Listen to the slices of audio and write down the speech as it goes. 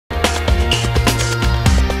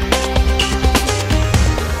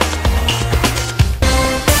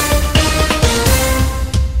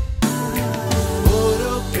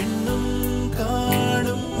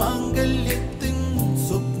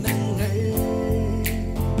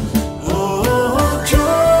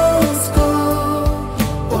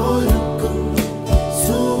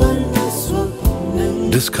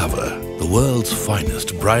finest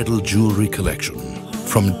bridal jewelry collection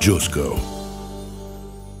from Josco.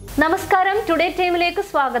 നമസ്കാരം, today ടൈമിലേക്ക്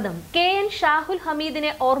സ്വാഗതം. എൻ. ഷാഹുൽ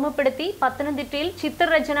ഹമീദിനെ ഓർമ്മപ്പെടുത്തി പത്തനംതിട്ടയിൽ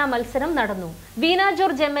ചിത്രരചനാ മത്സരം നടന്നു. വീണ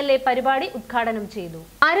ജോർജ് എം.എൽ.എ. പരിപാടി ഉദ്ഘാടനം ചെയ്തു.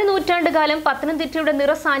 അരനൂറ്റാണ്ടുകാലം പത്തനംതിട്ടയുടെ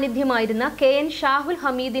നിറസാന്നിധ്യമായിരുന്ന എൻ. ഷാഹുൽ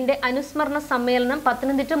ഹമീദിന്റെ അനുസ്മരണ സമ്മേളനം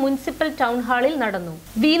പത്തനംതിട്ട മുനിസിപ്പൽ ടൗൺ ഹാളിൽ നടന്നു.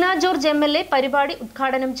 വീണ ജോർജ് എം.എൽ.എ. പരിപാടി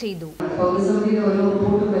ഉദ്ഘാടനം ചെയ്തു.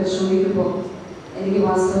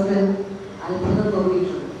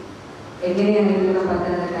 എങ്ങനെയായിരിക്കണം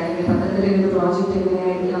പത്തനംതിട്ട പ്രോജക്റ്റ്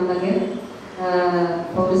എങ്ങനെയായിരിക്കണം എന്നൊക്കെ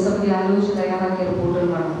പൗരസമിതി ആലോചിച്ച് തയ്യാറാക്കിയ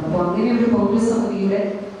റിപ്പോർട്ടുകളാണ്. അപ്പോൾ അങ്ങനെ ഒരു പൗരസമിതിയുടെ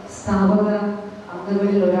സ്ഥാപക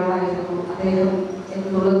അംഗങ്ങളിൽ ഒരാളായിരുന്നു അദ്ദേഹം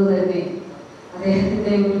എന്നുള്ളത് തന്നെ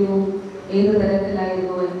അദ്ദേഹത്തിൻ്റെ ഒരു ഏത്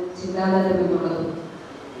തരത്തിലായിരുന്നു ചിന്താതലം എന്നുള്ളതും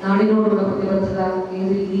നാടിനോടുള്ള പ്രതിബദ്ധത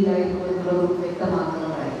ഏത് രീതിയിലായിരുന്നു എന്നുള്ളതും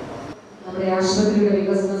വ്യക്തമാക്കുന്നതായിരുന്നു. നമ്മുടെ ആശുപത്രിയുടെ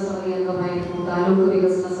വികസന സമിതി അംഗമായിരുന്നു, താലൂക്ക്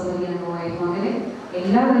വികസന സമിതി അംഗമായിരുന്നു. അങ്ങനെ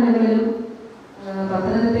എല്ലാ തലങ്ങളിലും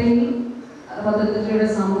പത്തനംതിട്ടയുടെ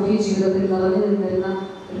സാമൂഹിക ജീവിതത്തിൽ നിറഞ്ഞു നിന്നിരുന്ന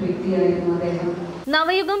ഒരു വ്യക്തിയായിരുന്നു അദ്ദേഹം.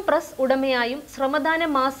 നവയുഗം പ്രസ് ഉടമയായും ശ്രമദാന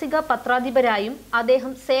മാസിക പത്രാധിപരായും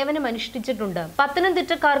അദ്ദേഹം സേവനമനുഷ്ഠിച്ചിട്ടുണ്ട്.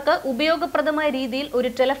 പത്തനംതിട്ടക്കാർക്ക് ഉപയോഗപ്രദമായ രീതിയിൽ ഒരു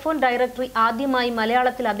ടെലിഫോൺ ഡയറക്ടറി ആദ്യമായി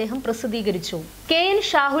മലയാളത്തിൽ അദ്ദേഹം പ്രസിദ്ധീകരിച്ചു. N.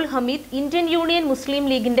 Shahul Hameed Indian union മുസ്ലിം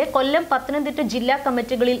ലീഗിന്റെ കൊല്ലം, പത്തനംതിട്ട ജില്ലാ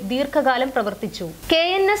കമ്മിറ്റികളിൽ ദീർഘകാലം പ്രവർത്തിച്ചു.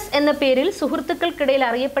 KNS എന്ന പേരിൽ സുഹൃത്തുക്കൾക്കിടയിൽ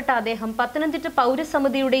അറിയപ്പെട്ട അദ്ദേഹം പത്തനംതിട്ട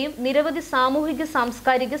പൗരസമിതിയുടെയും നിരവധി സാമൂഹിക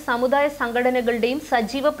സാംസ്കാരിക സമുദായ സംഘടനകളുടെയും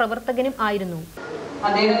സജീവ പ്രവർത്തകനും ആയിരുന്നു.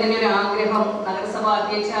 അദ്ദേഹത്തിന്റെ ഒരു ആഗ്രഹം നഗരസഭാ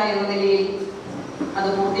അധ്യക്ഷ എന്ന നിലയിൽ അത്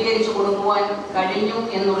പൂർത്തീകരിച്ചു കൊടുക്കുവാൻ കഴിഞ്ഞു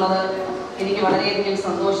എന്നുള്ളത് എനിക്ക് വളരെയധികം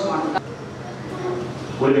സന്തോഷമാണ്.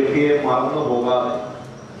 ഒരു വ്യക്തിയെ മറന്നു പോകാതെ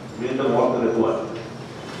വീണ്ടും ഓർത്തെടുക്കുവാൻ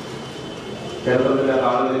കേരളത്തിലെ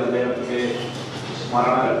ആളുകളിൽ അദ്ദേഹത്തിന്റെ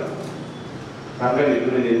സ്മരണകൾ തങ്ങളുടെ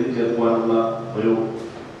ലിപികളിൽ എഴുതി ചേർക്കുവാനുള്ള ഒരു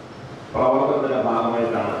പ്രവർത്തനത്തിന്റെ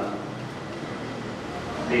ഭാഗമായിട്ടാണ്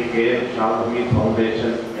എൻ. ഷാഹുൽ ഹമീദ്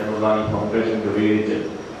ഫൗണ്ടേഷൻ എന്നുള്ള ഈ ഫൗണ്ടേഷൻ രൂപീകരിച്ച്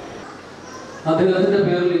അദ്ദേഹത്തിന്റെ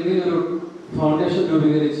പേരിൽ ഇങ്ങനെയൊരു ഫൗണ്ടേഷൻ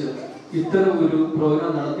രൂപീകരിച്ച് ഇത്തരം ഒരു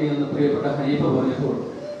പ്രോഗ്രാം നടത്തിയെന്ന് പ്രിയപ്പെട്ട ഹനീഫ പറഞ്ഞപ്പോൾ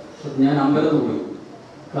ഞാൻ അമ്പലം പോയി.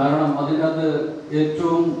 കാരണം അതിനകത്ത്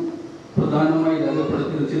ഏറ്റവും പ്രധാനമായി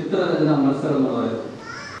രേഖപ്പെടുത്തിയത് ചിത്രരചനാ മത്സരം എന്നുള്ളതായിരുന്നു.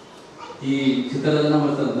 ഈ ചിത്രരചനാ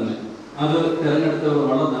മത്സരം തന്നെ അത് തിരഞ്ഞെടുത്തത്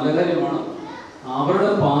വളരെ നല്ല കാര്യമാണ്.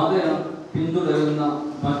 അവരുടെ പാതയാണ് പിന്തുടരുന്ന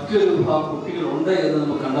മറ്റൊരു വിഭാഗം കുട്ടികളുണ്ട് എന്ന്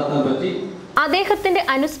നമുക്ക് കണ്ടെത്താൻ പറ്റി. അദ്ദേഹത്തിന്റെ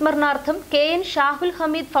അനുസ്മരണാർത്ഥം എൻ. ഷാഹുൽ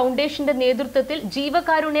ഹമീദ് ഫൗണ്ടേഷന്റെ നേതൃത്വത്തിൽ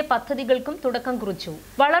ജീവകാരുണ്യ പദ്ധതികൾക്കും തുടക്കം കുറിച്ചു.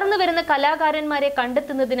 വളർന്നുവരുന്ന കലാകാരന്മാരെ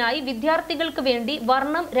കണ്ടെത്തുന്നതിനായി വിദ്യാർത്ഥികൾക്ക് വേണ്ടി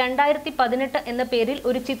വർണ്ണം 2018 എന്ന പേരിൽ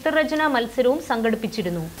ഒരു ചിത്രരചനാ മത്സരവും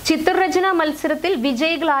സംഘടിപ്പിച്ചിരുന്നു. ചിത്രരചനാ മത്സരത്തിൽ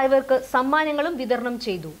വിജയികളായവർക്ക് സമ്മാനങ്ങളും വിതരണം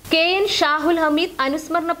ചെയ്തു. എൻ. ഷാഹുൽ ഹമീദ്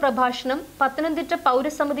അനുസ്മരണ പ്രഭാഷണം പത്തനംതിട്ട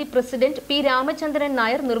പൗരസമിതി പ്രസിഡന്റ് പി. രാമചന്ദ്രൻ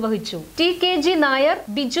നായർ നിർവഹിച്ചു. TKG Nair,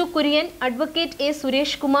 Biju Kurian, advocate A.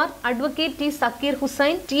 Suresh Kumar, advocate T. Zakir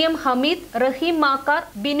Hussain, TM Hameed, Rahim മാക്കാർ,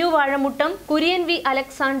 Binu Vazhamuttam, Kurian V.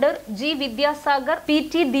 Alexander, G. Vidyasagar,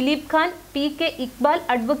 PT. Dileep Khan, PK. Iqbal,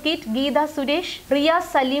 advocate Geetha Suresh,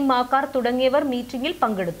 Riyas Saleem മാക്കാർ തുടങ്ങിയവർ മീറ്റിംഗിൽ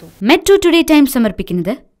പങ്കെടുത്തു. മെട്രോ ടുഡേ ടൈം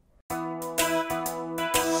സമർപ്പിക്കുന്നത്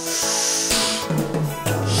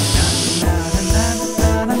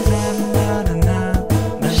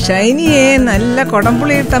ഷൈനിയെ നല്ല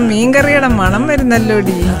കൊടംപുളിയിട്ട മീൻകറിയുടെ മണം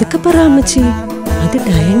വരുന്നല്ലോടി. അതൊക്കെ പറ അമ്മച്ചി, അത്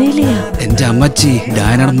ഡയനയിലെയാ. എന്റെ അമ്മച്ചി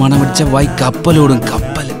ഡയനയുടെ മണം പിടിച്ച വായി കപ്പലോടും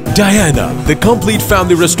കപ്പൽ. Diana, the complete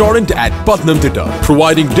family restaurant at Patnamthitta,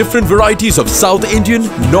 providing different varieties of South Indian,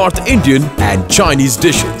 North Indian and Chinese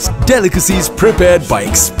dishes. Delicacies prepared by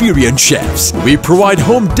experienced chefs. We provide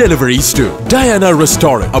home deliveries too. Diana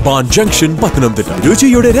Restaurant, Aban Junction, Patnamthitta.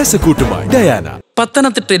 രുചിയുടെ രസക്കൂട്ടുമായി Diana.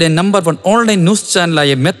 പത്തനംതിട്ടയിലെ number 1 online news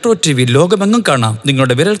ചാനലായ metro TV ലോകമെങ്ങും കാണാം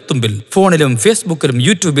നിങ്ങളുടെ വിരൽത്തുമ്പിൽ. ഫോണിലും ഫേസ്ബുക്കിലും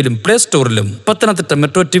യൂട്യൂബിലും play സ്റ്റോറിലും. Pathanamthitta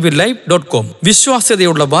metro TV live.com,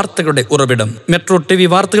 വിശ്വാസ്യതയുള്ള വാർത്തകളുടെ ഉറവിടം. മെട്രോ TV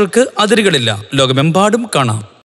വാർത്തകൾക്ക് അതിരുകളില്ല, ലോകമെമ്പാടും കാണാം.